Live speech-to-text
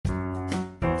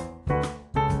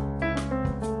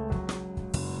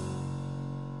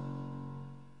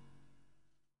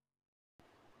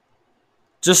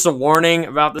Just a warning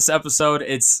about this episode.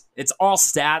 It's all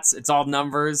stats. It's all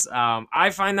numbers. I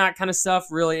find that kind of stuff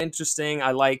really interesting.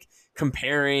 I like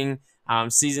comparing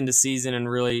season to season and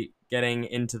really getting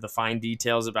into the fine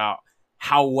details about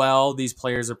how well these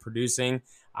players are producing.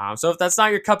 So if that's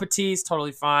not your cup of tea, it's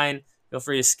totally fine. Feel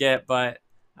free to skip. But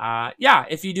yeah,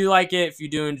 if you do like it, if you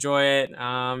do enjoy it,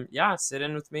 yeah, sit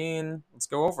in with me and let's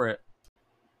go over it.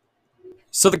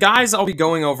 So the guys I'll be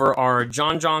going over are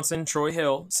John Johnson, Troy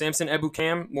Hill, Samson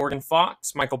Ebukam, Morgan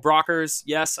Fox, Michael Brockers.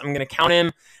 Yes, I'm going to count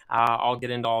him. I'll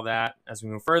get into all that as we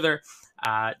move further.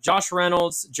 Josh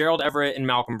Reynolds, Gerald Everett, and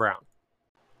Malcolm Brown.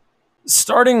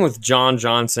 Starting with John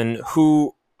Johnson,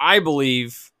 who I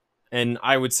believe, and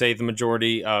I would say the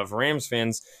majority of Rams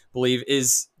fans believe,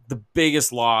 is the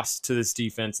biggest loss to this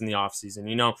defense in the offseason.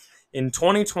 You know, in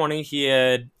 2020, he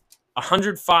had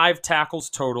 105 tackles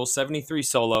total, 73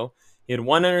 solo. He had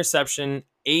 1 interception,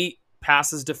 8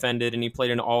 passes defended, and he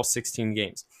played in all 16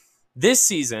 games. This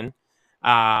season,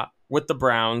 with the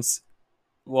Browns,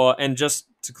 well, and just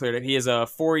to clear it, he has a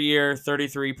 4-year,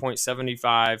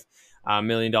 $33.75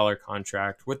 million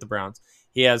contract with the Browns.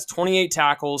 He has 28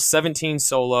 tackles, 17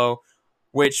 solo,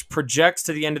 which projects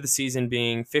to the end of the season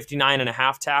being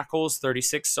 59.5 tackles,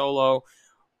 36 solo,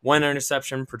 1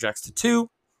 interception projects to 2.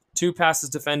 2 passes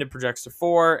defended projects to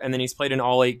 4, and then he's played in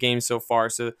all 8 games so far.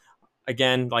 So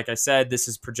again, like I said, this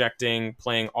is projecting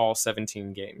playing all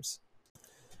 17 games.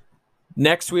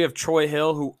 Next, we have Troy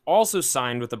Hill, who also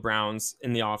signed with the Browns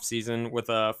in the offseason with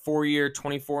a 4-year,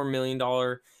 $24 million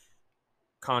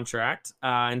contract.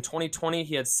 In 2020,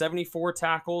 he had 74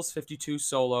 tackles, 52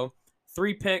 solo,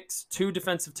 3 picks, 2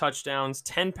 defensive touchdowns,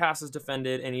 10 passes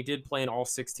defended, and he did play in all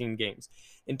 16 games.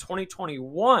 In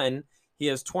 2021, he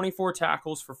has 24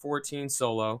 tackles for 14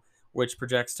 solo, which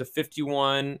projects to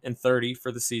 51 and 30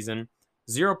 for the season.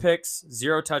 0 picks,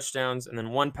 0 touchdowns, and then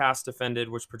 1 pass defended,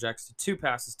 which projects to 2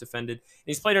 passes defended. And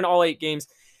he's played in all 8 games.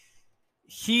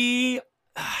 Troy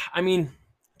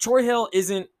Hill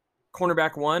isn't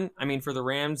cornerback 1. For the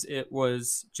Rams, it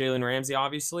was Jalen Ramsey,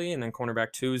 obviously, and then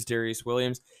cornerback 2 is Darius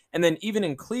Williams. And then even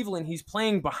in Cleveland, he's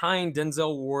playing behind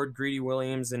Denzel Ward, Greedy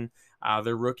Williams, and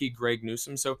their rookie Greg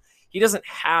Newsome. So he doesn't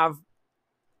have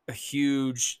a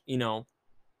huge,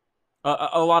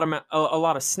 a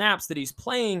lot of snaps that he's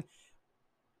playing,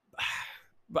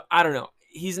 but I don't know.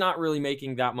 He's not really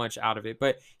making that much out of it,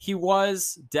 but he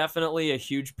was definitely a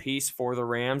huge piece for the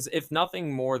Rams, if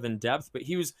nothing more than depth, but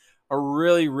he was a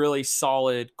really, really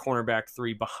solid cornerback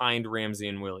 3 behind Ramsey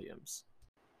and Williams.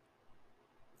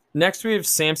 Next, we have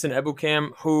Samson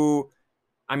Ebukam, who,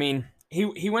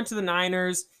 he went to the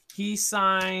Niners. He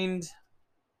signed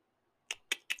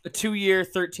a 2-year,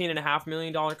 $13.5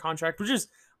 million contract, which is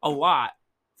a lot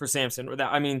for Samson.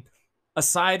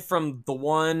 Aside from the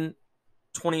one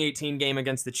 2018 game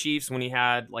against the Chiefs when he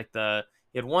had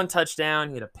he had 1 touchdown,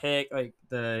 he had a pick,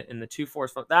 in the 2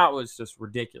 forced fumbles, that was just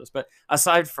ridiculous. But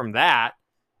aside from that,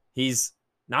 he's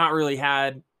not really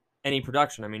had any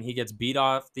production. He gets beat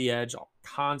off the edge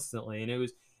constantly, and it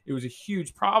was a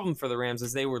huge problem for the Rams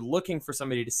as they were looking for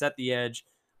somebody to set the edge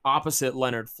opposite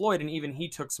Leonard Floyd, and even he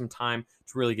took some time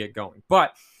to really get going.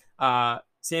 But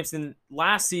Samson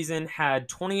last season had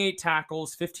 28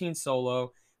 tackles, 15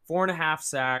 solo, 4.5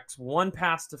 sacks, 1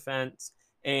 pass defense,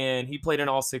 and he played in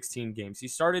all 16 games. He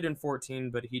started in 14,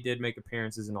 but he did make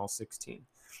appearances in all 16.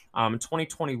 In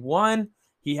 2021,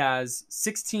 he has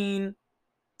 16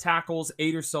 tackles,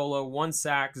 8 or solo, 1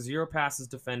 sack, 0 passes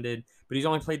defended, but he's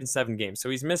only played in 7 games, so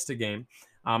he's missed a game.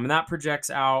 And that projects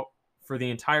out for the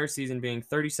entire season being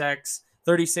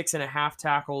 36.5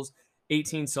 tackles,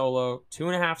 18 solo,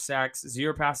 2.5 sacks,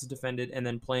 0 passes defended, and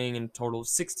then playing in total of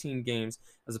 16 games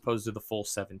as opposed to the full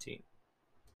 17.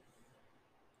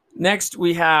 Next,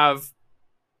 we have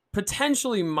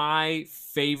potentially my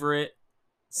favorite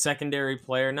secondary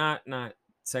player, not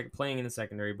playing in the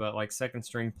secondary, but second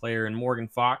string player, in Morgan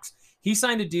Fox. He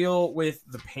signed a deal with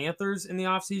the Panthers in the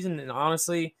offseason, and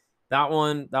honestly, that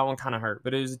one kind of hurt.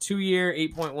 But it was a 2-year,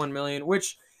 $8.1 million,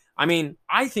 which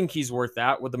I think he's worth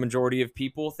that. Would the majority of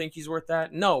people think he's worth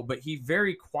that? No, but he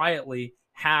very quietly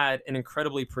had an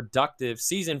incredibly productive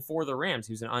season for the Rams.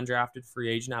 He was an undrafted free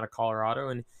agent out of Colorado,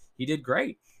 and he did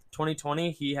great.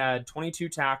 2020, he had 22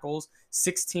 tackles,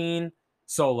 16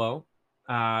 solo,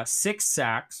 6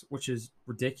 sacks, which is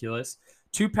ridiculous,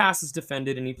 2 passes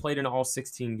defended, and he played in all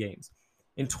 16 games.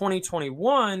 In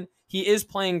 2021, he is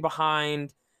playing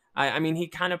behind. He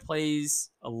kind of plays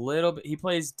a little bit. He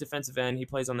plays defensive end. He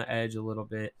plays on the edge a little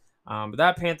bit. But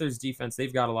that Panthers defense,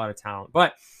 they've got a lot of talent.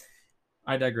 But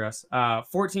I digress.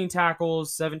 14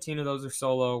 tackles, 17 of those are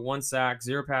solo, 1 sack,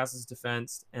 0 passes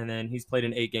defense, and then he's played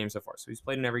in 8 games so far. So he's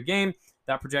played in every game.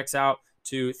 That projects out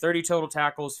to 30 total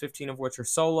tackles, 15 of which are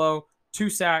solo, 2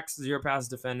 sacks, 0 passes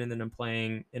defended, and then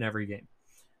playing in every game.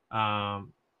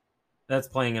 That's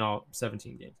playing in all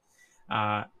 17 games.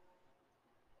 Our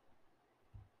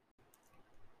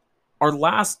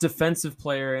last defensive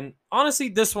player, and honestly,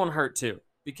 this one hurt too,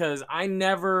 because I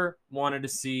never wanted to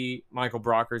see Michael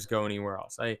Brockers go anywhere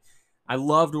else. I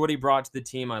loved what he brought to the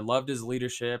team. I loved his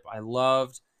leadership. I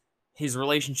loved his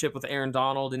relationship with Aaron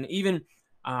Donald. And even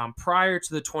prior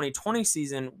to the 2020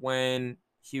 season, when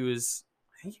he was,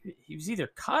 I think he was either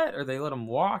cut or they let him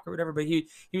walk or whatever, but he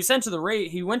was sent to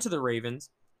he went to the Ravens,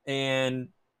 and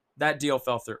that deal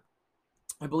fell through.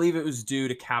 I believe it was due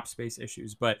to cap space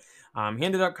issues, but he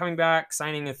ended up coming back,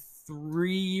 signing a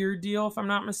 3-year deal, if I'm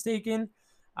not mistaken.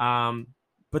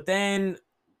 But then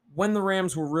when the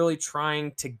Rams were really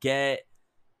trying to get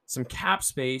some cap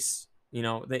space, you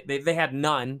know, they had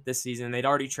none this season. They'd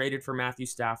already traded for Matthew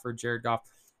Stafford, Jared Goff,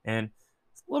 and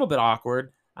it's a little bit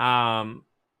awkward.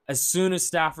 As soon as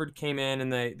Stafford came in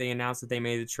and they announced that they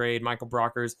made the trade, Michael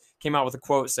Brockers came out with a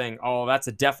quote saying, "Oh, that's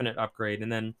a definite upgrade."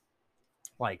 And then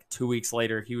like 2 weeks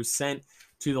later, he was sent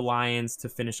to the Lions to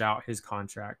finish out his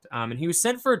contract. And he was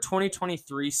sent for a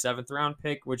 2023 7th-round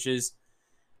pick, which is,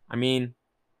 I mean,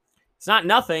 it's not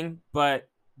nothing, but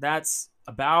that's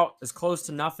about as close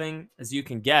to nothing as you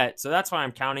can get. So that's why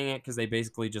I'm counting it, because they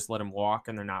basically just let him walk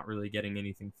and they're not really getting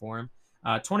anything for him.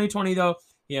 2020, though,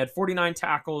 he had 49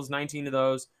 tackles, 19 of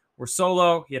those were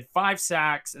solo. He had 5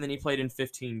 sacks, and then he played in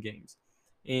 15 games.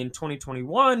 In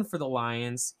 2021 for the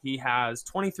Lions, he has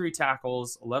 23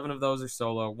 tackles, 11 of those are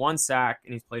solo, 1 sack,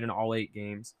 and he's played in all 8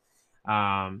 games.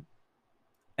 And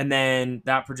then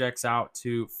that projects out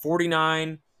to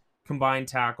 49 combined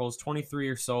tackles, 23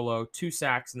 are solo, 2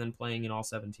 sacks, and then playing in all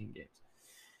 17 games.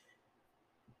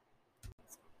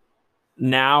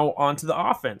 Now onto the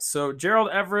offense. So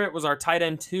Gerald Everett was our tight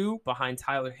end 2 behind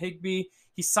Tyler Higbee.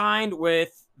 He signed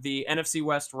with the NFC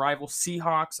West rival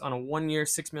Seahawks on a 1-year,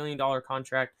 $6 million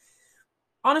contract.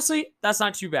 Honestly, that's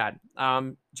not too bad.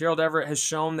 Gerald Everett has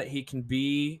shown that he can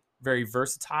be very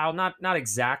versatile. Not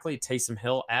exactly Taysom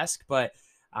Hill-esque, but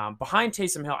behind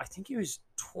Taysom Hill, I think he was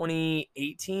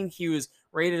 2018. He was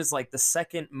rated as like the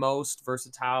second most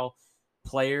versatile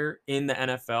player in the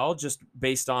NFL, just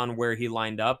based on where he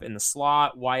lined up in the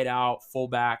slot, wideout,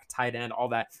 fullback, tight end, all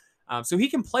that. So he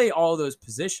can play all of those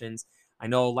positions. I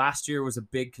know last year was a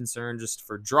big concern just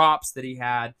for drops that he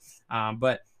had,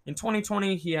 but in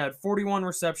 2020, he had 41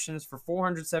 receptions for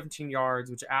 417 yards,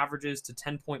 which averages to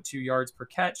 10.2 yards per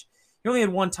catch. He only had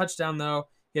 1 touchdown, though.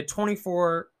 He had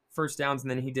 24 first downs, and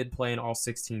then he did play in all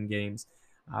 16 games.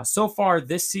 So far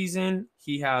this season,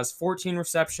 he has 14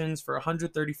 receptions for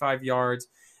 135 yards,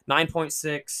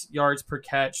 9.6 yards per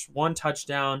catch, 1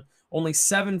 touchdown, only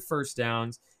 7 first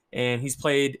downs, and he's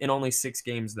played in only 6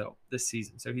 games, though, this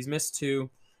season. So he's missed 2,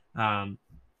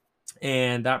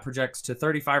 and that projects to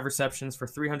 35 receptions for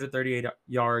 338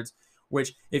 yards,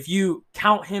 which if you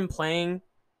count him playing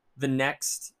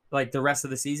the rest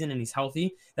of the season and he's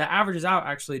healthy, that averages out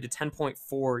actually to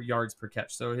 10.4 yards per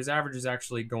catch. So his average is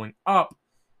actually going up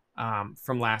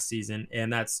from last season,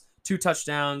 and that's 2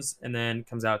 touchdowns, and then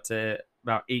comes out to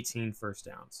about 18 first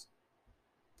downs.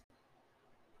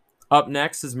 Up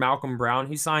next is Malcolm Brown.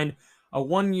 He signed a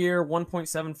 1-year,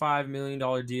 $1.75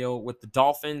 million deal with the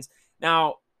Dolphins.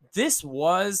 Now, this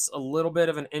was a little bit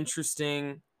of an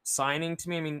interesting signing to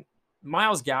me. I mean,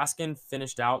 Myles Gaskin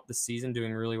finished out the season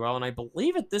doing really well, and I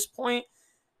believe at this point,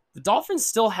 the Dolphins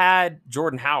still had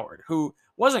Jordan Howard, who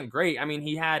wasn't great. I mean,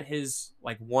 he had his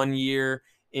 1 year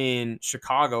in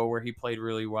Chicago where he played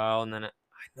really well, and then I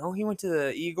know he went to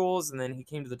the Eagles, and then he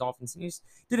came to the Dolphins, and he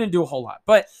didn't do a whole lot.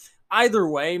 But either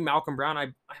way, Malcolm Brown,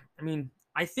 I mean,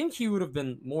 I think he would have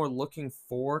been more looking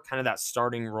for kind of that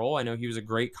starting role. I know he was a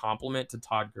great compliment to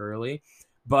Todd Gurley,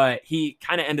 but he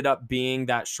kind of ended up being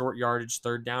that short yardage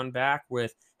third down back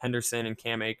with Henderson and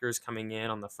Cam Akers coming in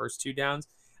on the first 2 downs.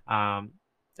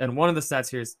 And one of the stats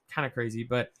here is kind of crazy,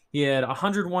 but he had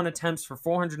 101 attempts for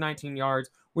 419 yards,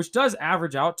 which does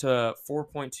average out to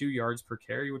 4.2 yards per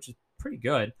carry, which is pretty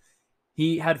good.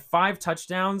 He had 5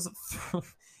 touchdowns,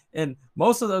 and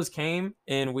most of those came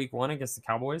in week 1 against the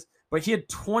Cowboys, but he had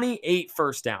 28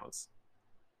 first downs,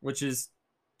 which is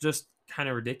just kind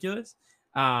of ridiculous.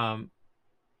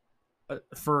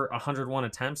 For 101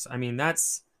 attempts, I mean,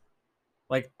 that's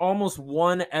like almost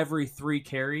 1 every 3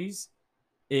 carries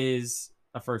is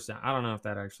a first down. I don't know if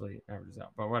that actually averages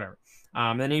out, but whatever.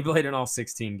 Then he played in all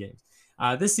 16 games.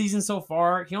 This season so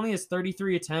far, he only has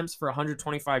 33 attempts for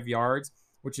 125 yards,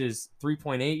 which is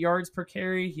 3.8 yards per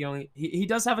carry. He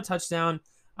does have a touchdown,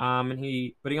 but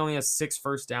he only has 6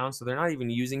 first downs, so they're not even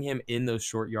using him in those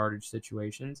short yardage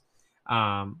situations.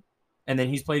 And and then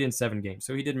he's played in 7 games,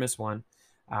 so he did miss one.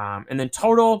 And then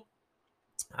total,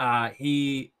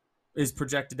 he is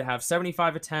projected to have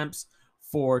 75 attempts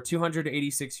for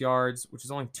 286 yards, which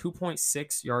is only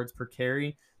 2.6 yards per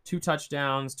carry, 2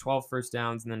 touchdowns, 12 first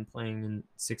downs, and then playing in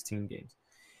 16 games.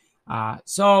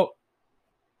 So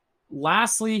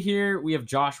lastly here, we have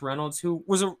Josh Reynolds, who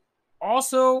was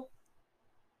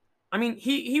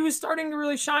he was starting to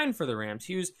really shine for the Rams.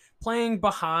 He was playing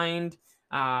behind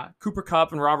Cooper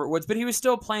Kupp and Robert Woods, but he was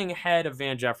still playing ahead of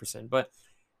Van Jefferson. But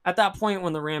at that point,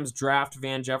 when the Rams draft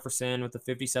Van Jefferson with the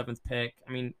 57th pick,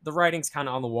 I mean, the writing's kind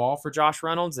of on the wall for Josh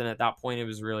Reynolds. And at that point, it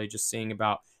was really just seeing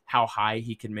about how high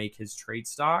he could make his trade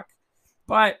stock.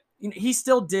 But he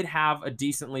still did have a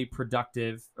decently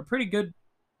productive, a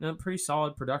pretty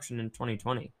solid production in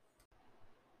 2020.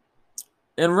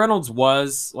 And Reynolds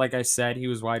was, like I said, he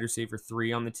was wide receiver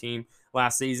 3 on the team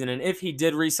last season. And if he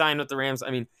did re-sign with the Rams,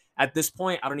 I mean, at this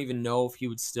point, I don't even know if he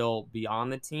would still be on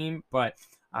the team. But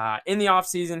in the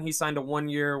offseason, he signed a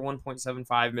 1-year,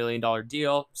 $1.75 million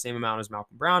deal, same amount as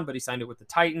Malcolm Brown, but he signed it with the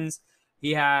Titans.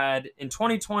 In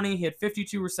 2020, he had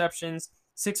 52 receptions,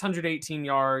 618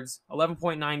 yards,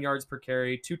 11.9 yards per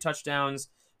carry, 2 touchdowns,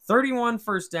 31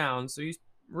 first downs. So he's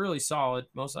really solid.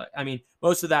 Most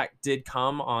of that did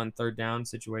come on third down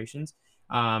situations.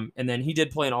 And then he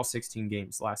did play in all 16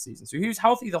 games last season. So he was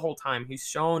healthy the whole time. He's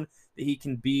shown that he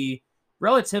can be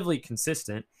relatively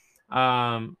consistent.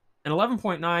 And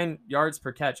 11.9 yards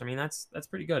per catch. I mean, that's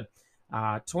pretty good.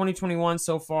 2021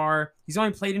 so far, he's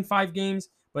only played in 5 games,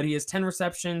 but he has 10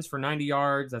 receptions for 90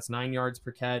 yards. That's 9 yards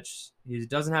per catch. He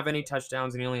doesn't have any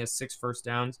touchdowns, and he only has 6 first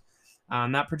downs.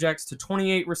 That projects to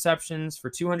 28 receptions for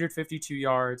 252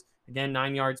 yards. Again,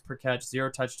 9 yards per catch, 0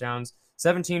 touchdowns,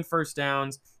 17 first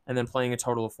downs, and then playing a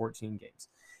total of 14 games.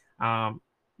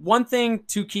 One thing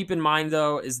to keep in mind,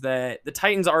 though, is that the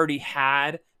Titans already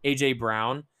had A.J.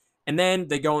 Brown, and then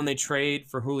they go and they trade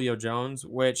for Julio Jones,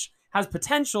 which has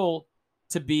potential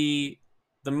to be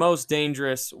the most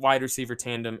dangerous wide receiver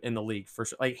tandem in the league, for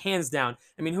sure. Like, hands down.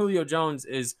 I mean, Julio Jones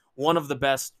is one of the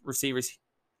best receivers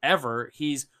ever.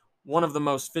 He's one of the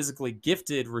most physically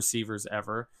gifted receivers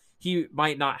ever. He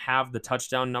might not have the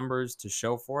touchdown numbers to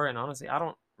show for it, and honestly, I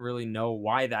don't really know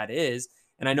why that is.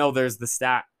 And I know there's the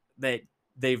stat that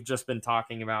they've just been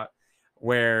talking about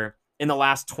where in the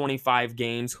last 25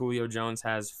 games, Julio Jones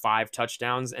has 5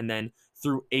 touchdowns, and then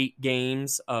through 8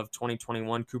 games of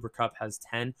 2021, Cooper Kupp has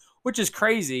 10, which is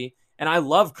crazy. And I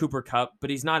love Cooper Kupp,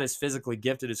 but he's not as physically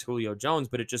gifted as Julio Jones,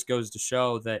 but it just goes to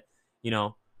show that,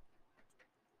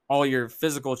 all your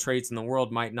physical traits in the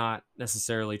world might not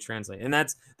necessarily translate. And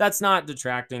that's not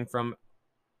detracting from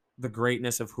the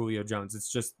greatness of Julio Jones.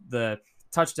 It's just the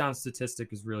touchdown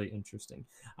statistic is really interesting.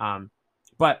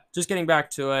 But just getting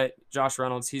back to it, Josh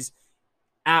Reynolds, he's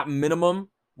at minimum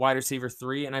wide receiver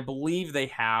 3, and I believe they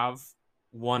have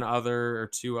 1 other or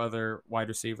 2 other wide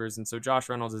receivers, and so Josh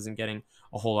Reynolds isn't getting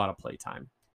a whole lot of play time.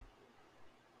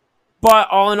 But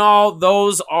all in all,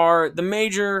 those are the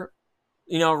major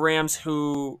Rams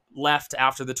who left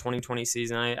after the 2020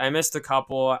 season. I missed a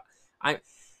couple. I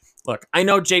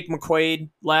know Jake McQuaid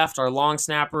left, our long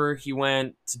snapper. He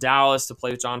went to Dallas to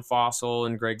play with John Fossil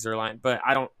and Greg Zuerlein, but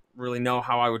I don't really know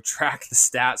how I would track the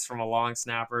stats from a long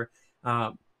snapper.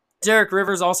 Derek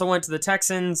Rivers also went to the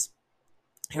Texans.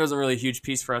 He wasn't really a huge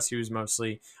piece for us. He was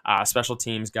mostly a special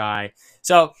teams guy.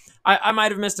 So I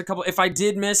might have missed a couple. If I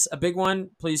did miss a big one,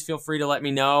 please feel free to let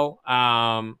me know,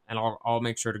 and I'll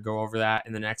make sure to go over that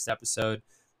in the next episode.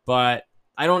 But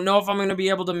I don't know if I'm going to be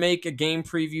able to make a game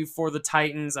preview for the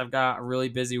Titans. I've got a really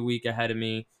busy weekend ahead of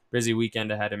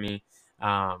me.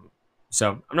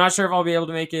 So I'm not sure if I'll be able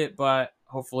to make it, but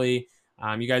hopefully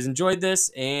you guys enjoyed this,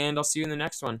 and I'll see you in the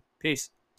next one. Peace.